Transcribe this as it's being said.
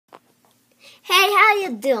Hey, how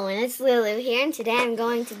you doing? It's Lulu here, and today I'm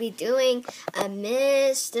going to be doing a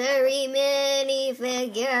mystery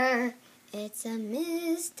minifigure. It's a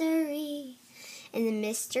mystery. And the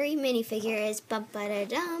mystery minifigure is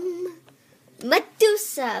bum-ba-da-dum,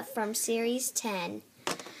 Medusa from Series 10.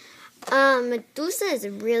 Medusa is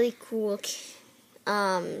a really cool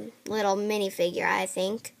little minifigure, I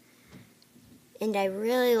think. And I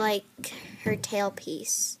really like her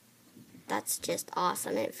tailpiece. That's just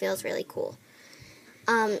awesome. It feels really cool.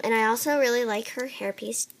 And I also really like her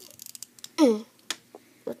hairpiece.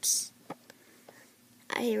 Whoops.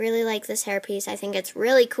 I really like this hairpiece. I think it's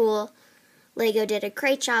really cool. Lego did a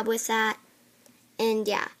great job with that. And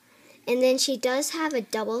yeah. And then she does have a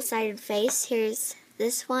double-sided face. Here's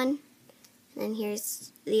this one. And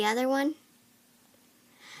here's the other one.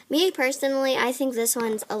 Me personally, I think this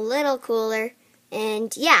one's a little cooler.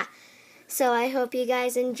 And yeah. So I hope you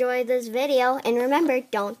guys enjoyed this video. And remember,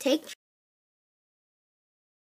 don't take